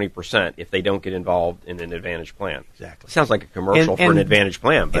covering 20% if they don't get involved in an Advantage plan. Exactly. Sounds like a commercial for an Advantage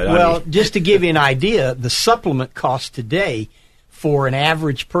plan. But just to give you an idea, the supplement cost today for an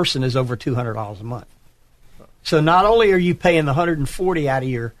average person is over $200 a month. So not only are you paying the $140 out of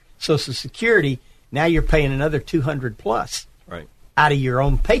your Social Security, now you're paying another $200 plus out of your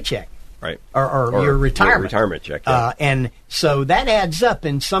own paycheck. Right. Or your retirement check. Yeah. And so that adds up,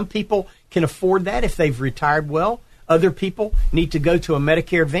 and some people can afford that if they've retired well. Other people need to go to a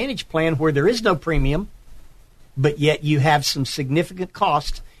Medicare Advantage plan where there is no premium, but yet you have some significant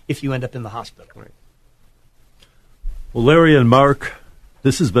costs if you end up in the hospital. Right. Well, Larry and Mark,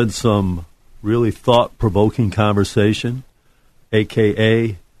 this has been some really thought-provoking conversation,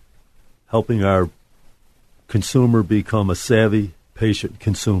 a.k.a. helping our consumer become a savvy patient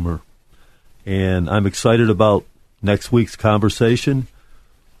consumer. And I'm excited about next week's conversation.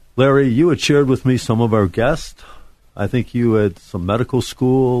 Larry, you had shared with me some of our guests. I think you had some medical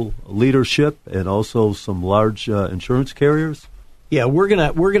school leadership and also some large insurance carriers. Yeah, we're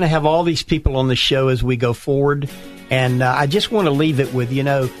gonna have all these people on the show as we go forward, and I just want to leave it with,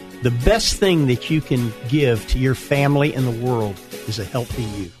 the best thing that you can give to your family and the world is a healthy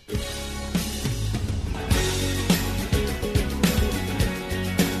you.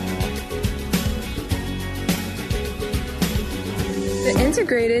 The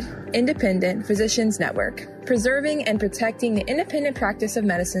Integrated Independent Physicians Network, preserving and protecting the independent practice of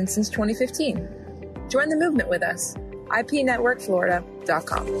medicine since 2015. Join the movement with us.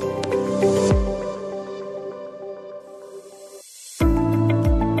 IPNetworkFlorida.com.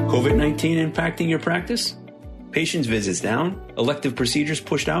 COVID-19 impacting your practice? Patients' visits down? Elective procedures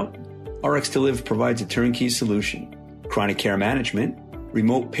pushed out? RX to Live provides a turnkey solution. Chronic care management,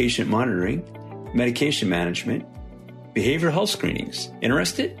 remote patient monitoring, medication management, behavioral health screenings.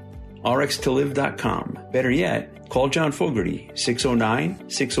 Interested? RxToLive.com. Better yet, call John Fogarty,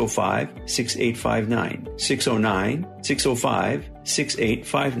 609-605-6859.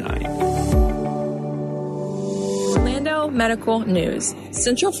 609-605-6859. Orlando Medical News,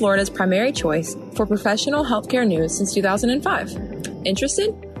 Central Florida's primary choice for professional healthcare news since 2005.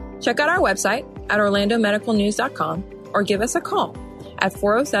 Interested? Check out our website at orlandomedicalnews.com or give us a call at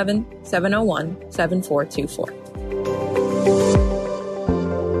 407-701-7424.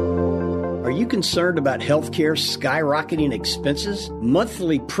 Are you concerned about healthcare skyrocketing expenses?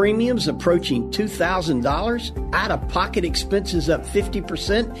 Monthly premiums approaching $2,000? Out-of-pocket expenses up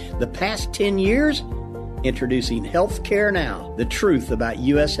 50% the past 10 years? Introducing Healthcare Now, the truth about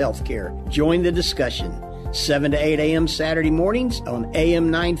U.S. healthcare. Join the discussion. 7 to 8 a.m. Saturday mornings on AM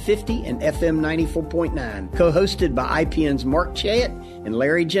 950 and FM 94.9. Co-hosted by IPN's Mark Chayet and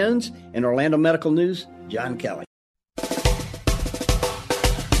Larry Jones, and Orlando Medical News, John Kelly.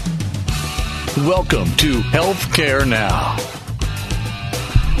 Welcome to Healthcare Now.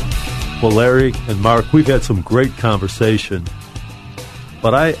 Well, Larry and Mark, we've had some great conversation,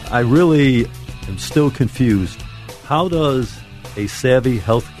 but I really am still confused. How does a savvy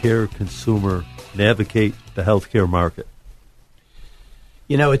healthcare consumer navigate the healthcare market?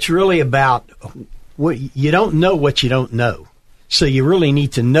 It's really about what you don't know what you don't know. So you really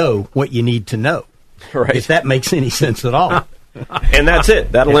need to know what you need to know. Right. If that makes any sense at all. And that's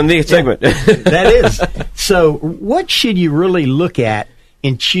it. That'll end the segment. That is. So what should you really look at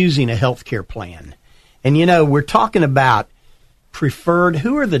in choosing a healthcare plan? And, we're talking about preferred.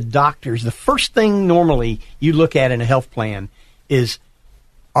 Who are the doctors? The first thing normally you look at in a health plan is,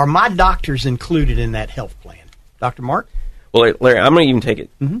 are my doctors included in that health plan? Dr. Mark? Well, Larry, I'm going to even take it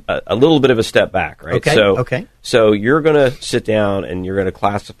a little bit of a step back, right? Okay. So you're going to sit down and you're going to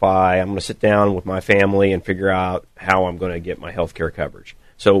classify. I'm going to sit down with my family and figure out how I'm going to get my health care coverage.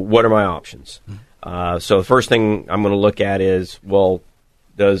 So what are my options? So the first thing I'm going to look at is, well,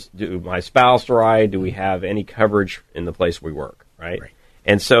 do my spouse or I, do we have any coverage in the place we work, right?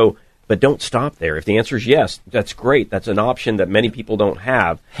 And so, but don't stop there. If the answer is yes, that's great. That's an option that many people don't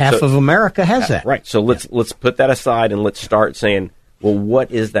have. Half of America has that. Right. So let's put that aside and let's start saying, well,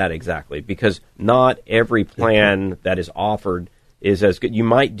 what is that exactly? Because not every plan that is offered is as good. You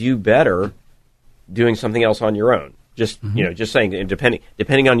might do better doing something else on your own. Just just saying,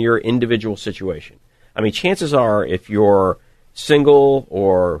 depending on your individual situation. I mean, chances are, if you're single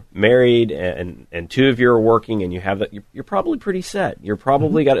or married and two of you are working and you have that, you're probably pretty set. You're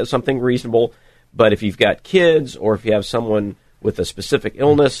probably got something reasonable. But if you've got kids or if you have someone with a specific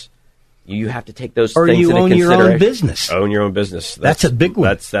illness, you have to take those things into consideration. Or you own your own business. Own your own business. That's a big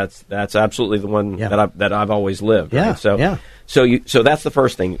one. That's absolutely the one that I've always lived. Yeah. Right? So that's the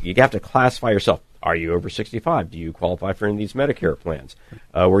first thing. You have to classify yourself. Are you over 65? Do you qualify for any of these Medicare plans?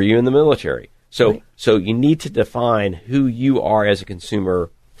 Were you in the military? So you need to define who you are as a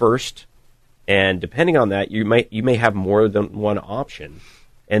consumer first, and depending on that, you may have more than one option.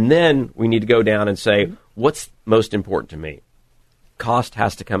 And then we need to go down and say, what's most important to me? Cost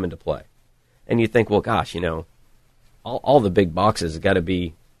has to come into play. And you think, well, gosh, all the big boxes got to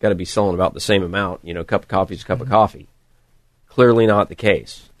be selling about the same amount. A cup of coffee is a cup of coffee. Clearly not the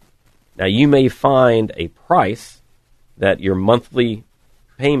case. Now, you may find a price that your monthly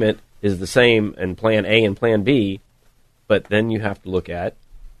payment is the same in Plan A and Plan B, but then you have to look at...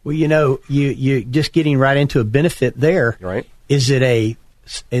 Well, you just getting right into a benefit there. Right. Is it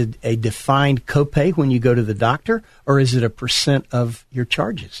a defined copay when you go to the doctor, or is it a % of your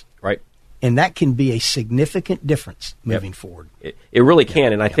charges? Right. And that can be a significant difference moving forward. It really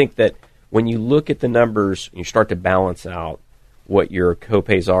can, and I think that when you look at the numbers, you start to balance out what your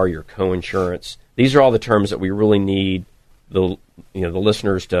copays are, your coinsurance. These are all the terms that we really need the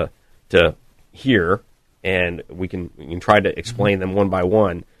listeners to hear, and we can try to explain them one by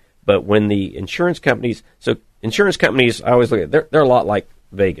one. But when the insurance companies, I always look at, they're a lot like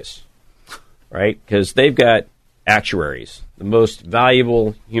Vegas, right? Because they've got actuaries, the most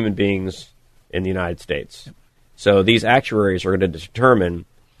valuable human beings in the United States. So these actuaries are going to determine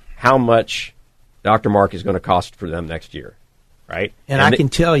how much Dr. Mark is going to cost for them next year, right? And I can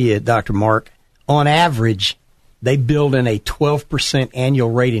tell you, Dr. Mark, on average, they build in a 12%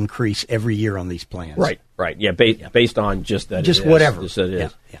 annual rate increase every year on these plans. Right. Yeah, based on just that. Just whatever. Just that it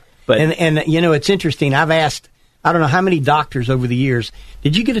is. Yeah. But and it's interesting. I've asked, I don't know how many doctors over the years,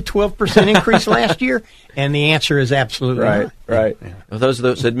 did you get a 12% increase last year? And the answer is absolutely not. Right. Yeah. Well, those are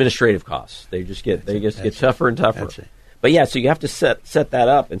those administrative costs. They just get tougher and tougher. But yeah, so you have to set that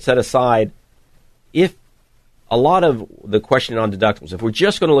up and set aside. If a lot of the question on deductibles, if we're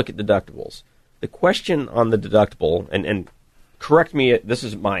just going to look at deductibles, the question on the deductible, and correct me, this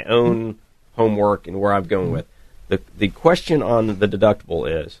is my own homework and where I'm going with, the question on the deductible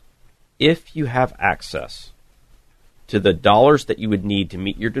is, if you have access to the dollars that you would need to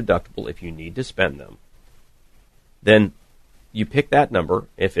meet your deductible if you need to spend them, then you pick that number.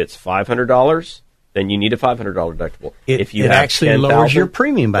 If it's $500, then you need a $500 deductible. If you have actually lowers your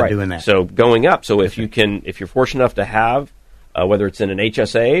premium by doing that. So going up. So if you're fortunate enough to have, whether it's in an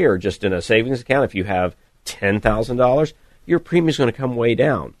HSA or just in a savings account, if you have $10,000, your premium is going to come way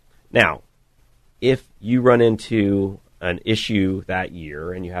down. Now, if you run into an issue that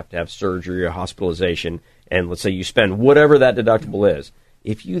year and you have to have surgery or hospitalization, and let's say you spend whatever that deductible is,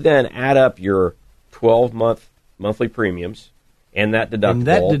 if you then add up your 12-month monthly premiums and that deductible... And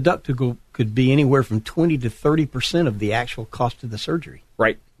that deductible could be anywhere from 20 to 30% of the actual cost of the surgery.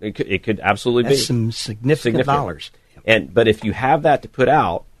 Right. It could absolutely be. That's some significant dollars. But if you have that to put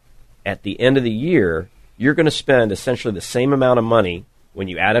out at the end of the year, you're going to spend essentially the same amount of money when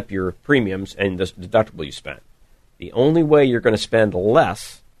you add up your premiums and the deductible you spent. The only way you're going to spend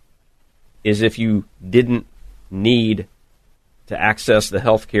less is if you didn't need to access the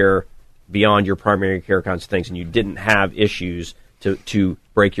health care beyond your primary care kinds of things and you didn't have issues to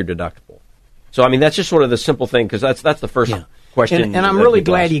break your deductible. So, I mean, that's just sort of the simple thing, because that's the first question. And I'm really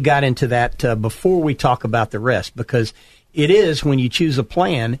glad you got into that before we talk about the rest, because it is, when you choose a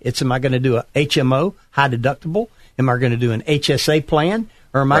plan, it's, am I going to do a HMO, high deductible? Am I going to do an HSA plan?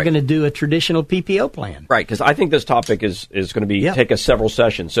 Or am I going to do a traditional PPO plan? Right, because I think this topic is going to be take us several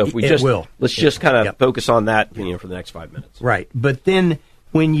sessions. So if we let's just kind of focus on that for the next 5 minutes. Right, but then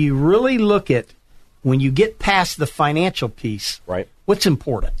when you really look at, when you get past the financial piece, what's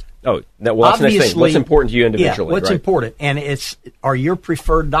important? Oh, that's the next thing. What's important to you individually? Yeah, what's important, and are your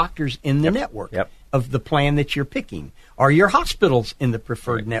preferred doctors in the network of the plan that you're picking? Are your hospitals in the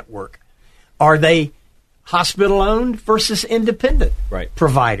preferred network? Are they hospital-owned versus independent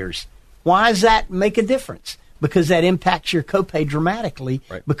providers? Why does that make a difference? Because that impacts your copay dramatically,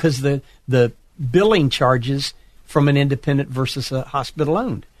 because the billing charges from an independent versus a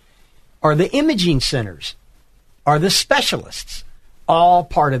hospital-owned. Are the imaging centers, are the specialists all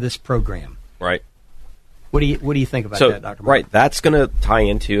part of this program? Right. What do you think about that, Dr. Mark? Right, that's going to tie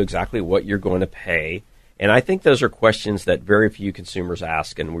into exactly what you're going to pay, and I think those are questions that very few consumers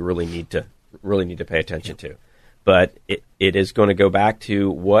ask, and we really need to pay attention to. But it is going to go back to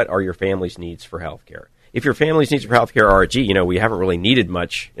what are your family's needs for health care. If your family's needs for health care are, we haven't really needed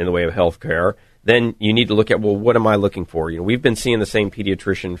much in the way of health care, then you need to look at, well, what am I looking for? We've been seeing the same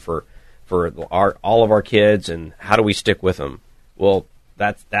pediatrician for all of our kids, and how do we stick with them? Well,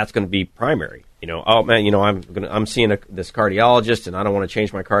 that's going to be primary. I'm seeing this cardiologist, and I don't want to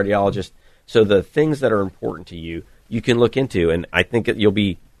change my cardiologist. So the things that are important to you, you can look into, and I think that you'll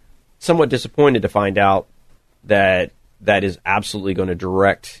be somewhat disappointed to find out that is absolutely going to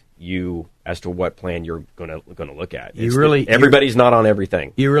direct you as to what plan you're going to look at. Everybody's not on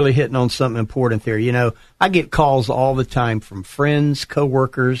everything. You're really hitting on something important there. I get calls all the time from friends,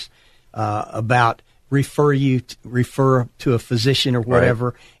 coworkers about refer to a physician or whatever.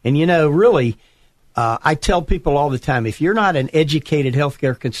 Right. And really, I tell people all the time, if you're not an educated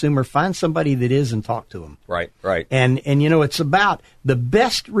healthcare consumer, find somebody that is and talk to them. Right. And it's about the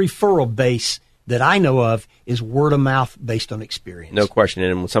best referral base that I know of is word of mouth based on experience. No question.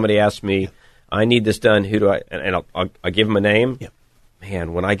 And when somebody asks me, I need this done, who do I? And I'll give them a name. Yep.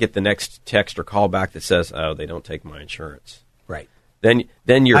 Man, when I get the next text or call back that says, "Oh, they don't take my insurance," right? Then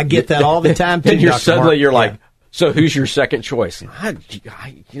you're. I get that all the time. Then you're suddenly you're like, so who's your second choice? I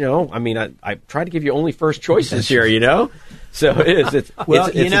try to give you only first choices here. So it is. It's a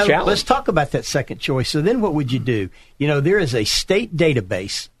challenge. Let's talk about that second choice. So then, what would you do? There is a state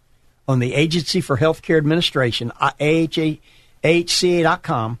database on the Agency for Healthcare Administration, AHCA.com,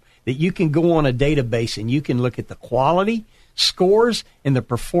 that you can go on a database and you can look at the quality, scores, and the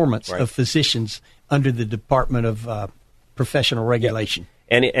performance of physicians under the Department of Professional Regulation.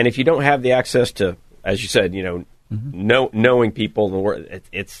 Yeah. And if you don't have the access to, as you said, knowing people in the world,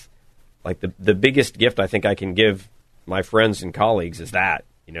 it's like the biggest gift I think I can give my friends and colleagues is that,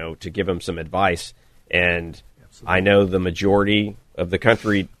 to give them some advice. And I know the majority of the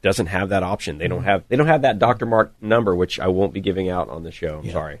country doesn't have that option. They don't have that Dr. Mark number, which I won't be giving out on the show.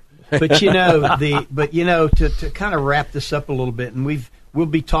 I'm sorry. But to kind of wrap this up a little bit, and we'll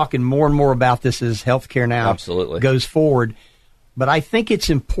be talking more and more about this as Healthcare Now goes forward. But I think it's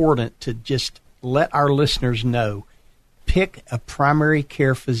important to just let our listeners know, pick a primary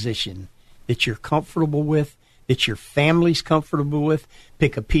care physician that you're comfortable with, that your family's comfortable with.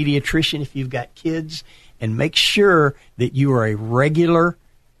 Pick a pediatrician if you've got kids, and make sure that you are a regular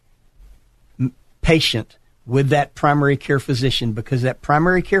patient with that primary care physician, because that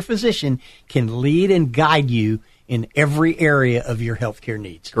primary care physician can lead and guide you in every area of your healthcare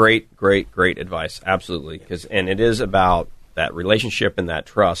needs. Great advice. Absolutely. And it is about that relationship and that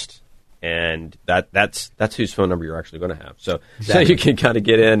trust, and that's whose phone number you're actually going to have. So you can kind of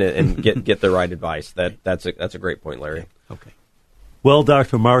get in and get the right advice. That's a great point, Larry. Okay. Well,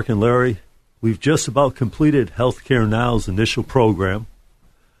 Dr. Mark and Larry, we've just about completed Healthcare Now's initial program.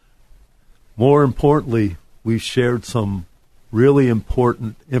 More importantly, we've shared some really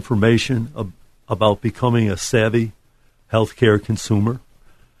important information about becoming a savvy healthcare consumer.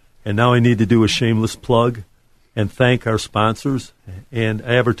 And now I need to do a shameless plug and thank our sponsors and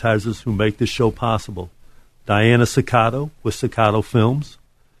advertisers who make this show possible. Diana Ciccato with Ciccato Films,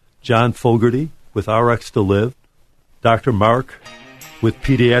 John Fogarty with RX to Live, Dr. Mark with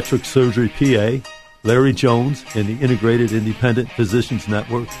Pediatric Surgery PA, Larry Jones and the Integrated Independent Physicians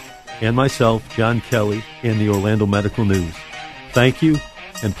Network, and myself, John Kelly, and the Orlando Medical News. Thank you,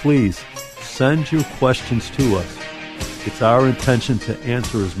 and please send your questions to us. It's our intention to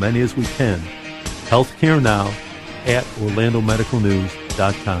answer as many as we can. Healthcare Now at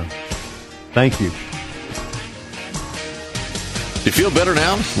OrlandoMedicalNews.com. Thank you. You feel better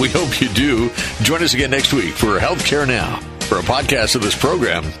now? We hope you do. Join us again next week for Healthcare Now. For a podcast of this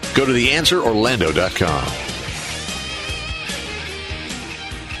program, go to theanswerorlando.com.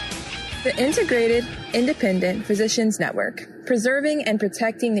 The Integrated Independent Physicians Network, preserving and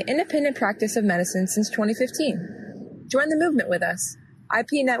protecting the independent practice of medicine since 2015. Join the movement with us.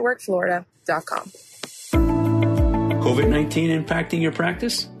 IPNetworkFlorida.com. COVID-19 impacting your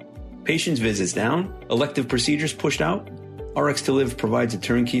practice? Patients' visits down? Elective procedures pushed out? RX to Live provides a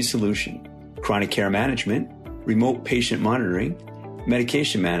turnkey solution. Chronic care management, remote patient monitoring,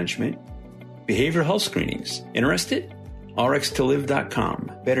 medication management, behavioral health screenings. Interested?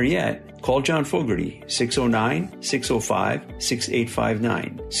 rxtolive.com. Better yet, call John Fogarty,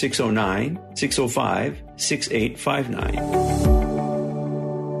 609-605-6859, 609-605-6859.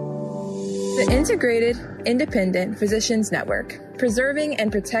 The Integrated Independent Physicians Network, preserving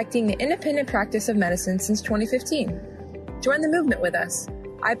and protecting the independent practice of medicine since 2015. Join the movement with us.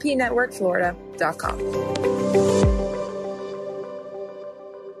 IPNetworkFlorida.com.